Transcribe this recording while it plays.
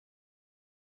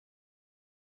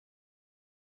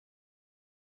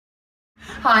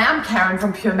Hi, I'm Karen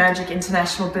from Pure Magic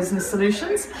International Business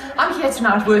Solutions. I'm here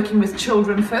tonight working with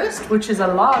Children First, which is a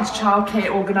large childcare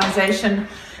organisation,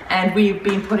 and we've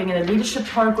been putting in a leadership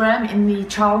program in the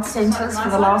child centres for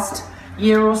the last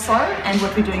year or so. And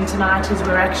what we're doing tonight is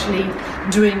we're actually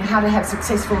doing how to have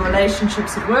successful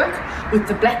relationships at work with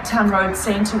the Blacktown Road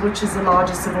Centre, which is the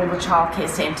largest of all the childcare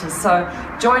centres. So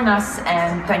join us,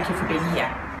 and thank you for being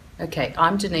here. Okay,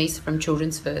 I'm Denise from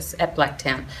Children's First at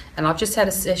Blacktown, and I've just had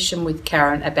a session with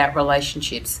Karen about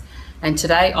relationships. And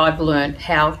today I've learned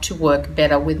how to work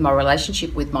better with my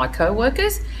relationship with my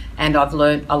co-workers, and I've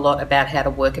learned a lot about how to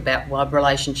work about my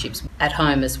relationships at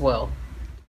home as well.